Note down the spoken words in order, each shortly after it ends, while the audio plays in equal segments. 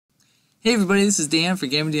Hey everybody, this is Dan for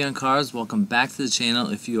BMW on Cars. Welcome back to the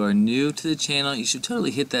channel. If you are new to the channel, you should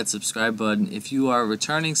totally hit that subscribe button. If you are a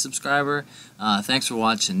returning subscriber, thanks for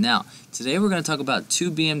watching. Now, today we're going to talk about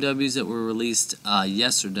two BMWs that were released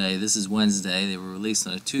yesterday. This is Wednesday. They were released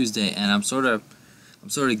on a Tuesday, and I'm sort of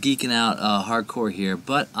geeking out hardcore here,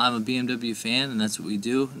 but I'm a BMW fan, and that's what we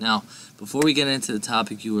do. Now, before we get into the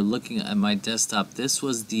topic, you were looking at my desktop. This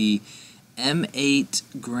was the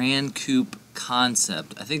M8 Grand Coupe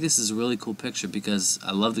concept. I think this is a really cool picture because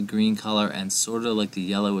I love the green color and sort of like the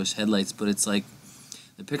yellowish headlights, but it's like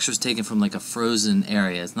the picture is taken from like a frozen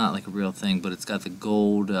area. It's not like a real thing, but it's got the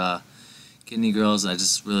gold kidney grills. I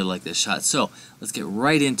just really like this shot. So let's get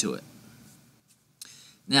right into it.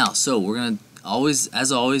 Now, so we're going to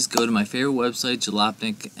as always, go to my favorite website,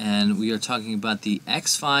 Jalopnik, and we are talking about the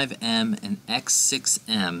X5M and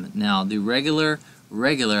X6M. Now, the regular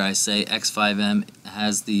I say X5M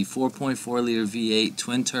has the 4.4 liter V8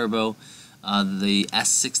 twin turbo, the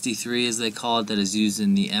S63 as they call it, that is used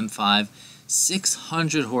in the M5,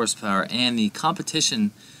 600 horsepower, and the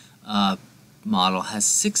competition model has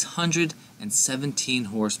 617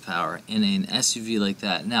 horsepower in an SUV like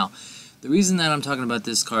that. Now, the reason that I'm talking about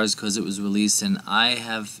this car is because it was released, and I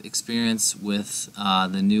have experience with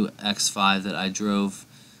the new X5 that I drove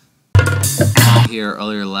here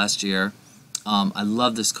earlier last year. I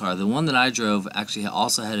love this car. The one that I drove actually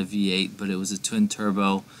also had a V8, but it was a twin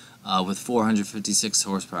turbo with 456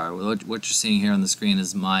 horsepower. What you're seeing here on the screen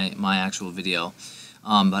is my actual video.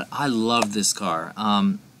 But I love this car.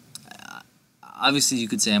 Obviously, you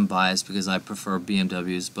could say I'm biased because I prefer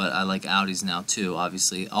BMWs, but I like Audis now too,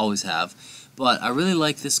 obviously, always have. But I really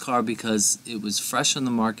like this car because it was fresh on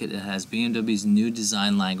the market. It has BMW's new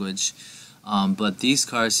design language. But these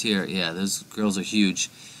cars here, yeah, those grills are huge.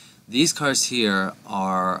 These cars here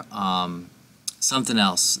are something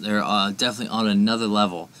else. They're definitely on another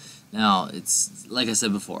level. Now, it's like I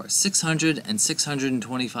said before, 600 and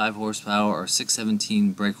 625 horsepower or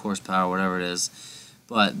 617 brake horsepower, whatever it is.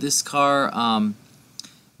 But this car,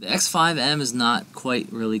 the X5M is not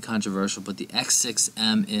quite really controversial, but the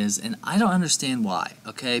X6M is, and I don't understand why,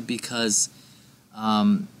 okay? Because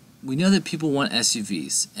we know that people want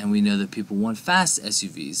SUVs, and we know that people want fast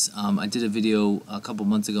SUVs. I did a video a couple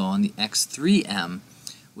months ago on the X3M,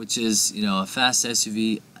 which is, you know, a fast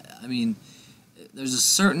SUV. I mean, there's a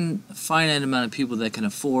certain finite amount of people that can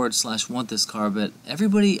afford / want this car, but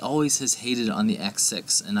everybody always has hated on the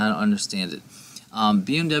X6, and I don't understand it.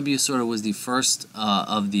 BMW sort of was the first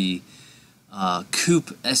of the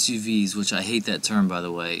coupe SUVs, which I hate that term, by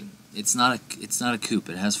the way. It's not a coupe.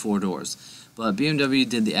 It has 4 doors. But BMW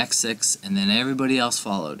did the X6, and then everybody else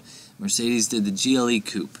followed. Mercedes did the GLE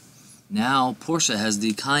coupe. Now Porsche has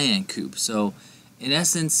the Cayenne coupe. So in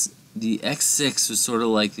essence, the X6 was sort of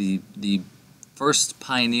like the first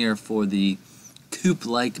pioneer for the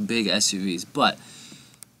coupe-like big SUVs. But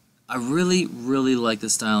I really like the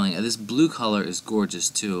styling. This blue color is gorgeous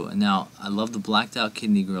too. And now I love the blacked out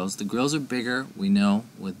kidney grills. The grills are bigger, we know,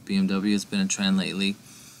 with BMW. It's been a trend lately.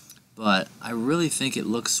 But I really think it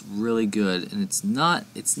looks really good, and it's not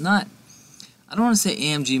I don't want to say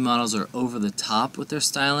AMG models are over the top with their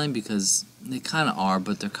styling, because they kind of are,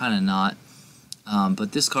 but they're kind of not.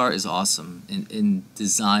 But this car is awesome in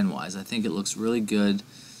design wise. I think it looks really good.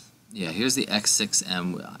 Yeah, here's the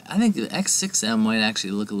X6M. I think the X6M might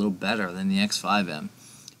actually look a little better than the X5M.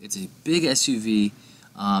 It's a big SUV.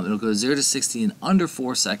 It'll go 0 to 60 in under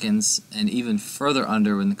 4 seconds, and even further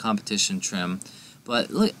under in the competition trim.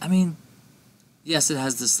 But look, I mean, yes, it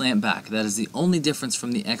has the slant back. That is the only difference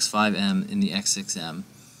from the X5M and the X6M.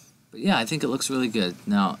 But yeah, I think it looks really good.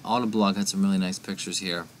 Now, Autoblog had some really nice pictures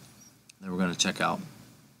here that we're going to check out.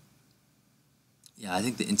 Yeah, I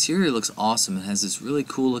think the interior looks awesome. It has this really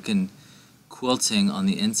cool looking quilting on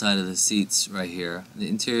the inside of the seats right here. The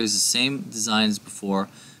interior is the same design as before,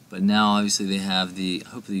 but now obviously they have the,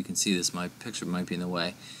 hopefully you can see this, my picture might be in the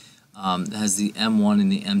way. It has the M1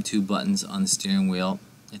 and the M2 buttons on the steering wheel.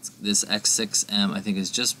 This X6M, I think, has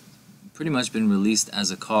just pretty much been released as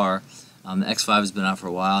a car. The X5 has been out for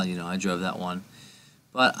a while. You know, I drove that one.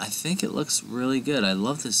 But I think it looks really good. I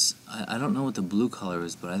love this. I don't know what the blue color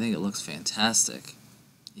is, but I think it looks fantastic.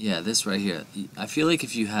 Yeah, this right here. I feel like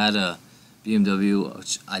if you had a BMW,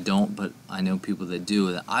 which I don't, but I know people that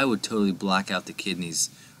do, that I would totally black out the kidneys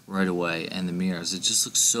right away and the mirrors. It just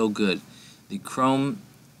looks so good. The chrome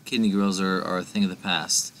kidney grills are a thing of the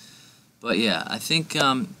past. But yeah, I think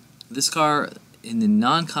this car in the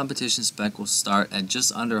non-competition spec will start at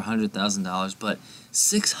just under $100,000, but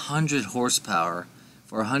 600 horsepower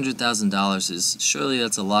for $100,000 is, surely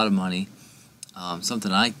that's a lot of money.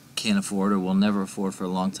 Something I can't afford or will never afford for a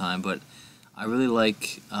long time, but I really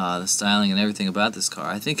like the styling and everything about this car.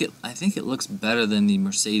 I think it looks better than the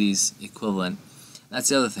Mercedes equivalent. That's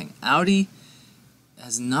the other thing. Audi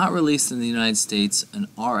has not released in the United States an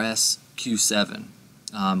RS Q7.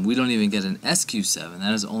 We don't even get an SQ7.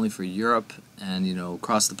 That is only for Europe and, you know,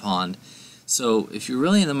 across the pond. So if you're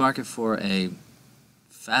really in the market for a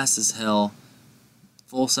fast as hell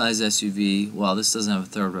full-size SUV, well, this doesn't have a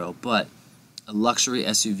third row, but a luxury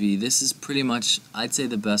SUV, this is pretty much, I'd say,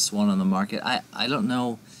 the best one on the market. I don't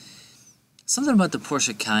know, something about the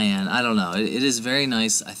Porsche Cayenne, I don't know. It is very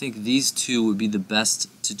nice. I think these two would be the best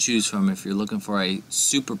to choose from if you're looking for a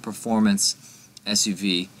super performance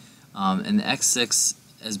SUV. And the X6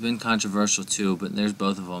 has been controversial too, but there's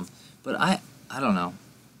both of them. But I don't know.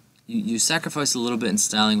 You sacrifice a little bit in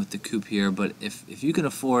styling with the coupe here, but if you can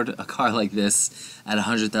afford a car like this at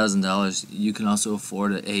 $100,000, you can also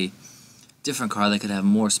afford a different car that could have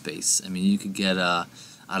more space. I mean, you could get I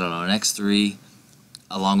don't know, an X3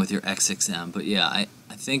 along with your X6M. But yeah, I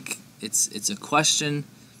think it's a question.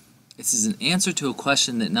 This is an answer to a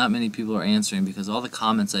question that not many people are answering, because all the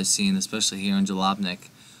comments I've seen, especially here in Jalopnik,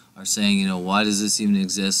 are saying, you know, why does this even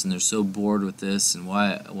exist, and they're so bored with this, and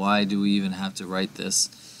why do we even have to write this?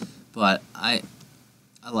 But I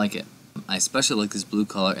like it. I especially like this blue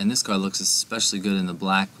color, and this car looks especially good in the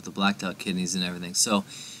black with the blacked out kidneys and everything. So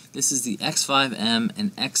this is the X5M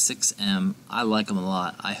and X6M. I like them a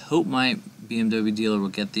lot. I hope my BMW dealer will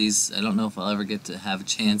get these. I don't know if I'll ever get to have a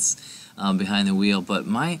chance behind the wheel, but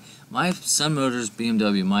my Sun Motors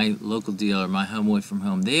BMW, my local dealer, my home away from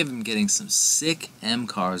home, they have been getting some sick M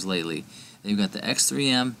cars lately. They've got the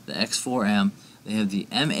X3M, the X4M, they have the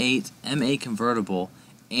M8, MA convertible,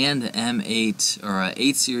 and the M8 or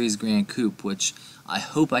 8 Series Grand Coupe, which I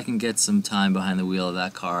hope I can get some time behind the wheel of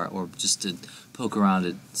that car, or just to poke around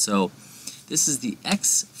it. So this is the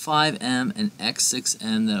X5M and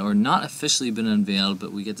X6M that are not officially been unveiled,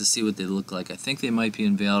 but we get to see what they look like. I think they might be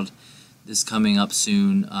unveiled this coming up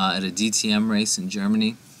soon at a DTM race in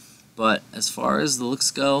Germany. But as far as the looks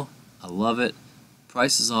go, I love it.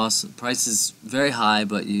 Price is awesome. Price is very high,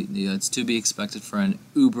 but you know, it's to be expected for an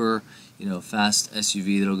uber, you know, fast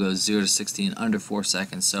SUV that'll go 0 to 60 in under 4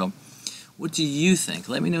 seconds. So what do you think?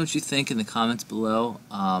 Let me know what you think in the comments below.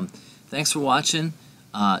 Thanks for watching.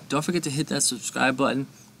 Don't forget to hit that subscribe button.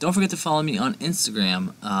 Don't forget to follow me on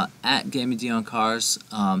Instagram at GameyD-on-Cars.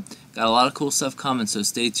 Got a lot of cool stuff coming, so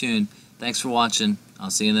stay tuned. Thanks for watching.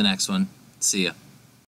 I'll see you in the next one. See ya.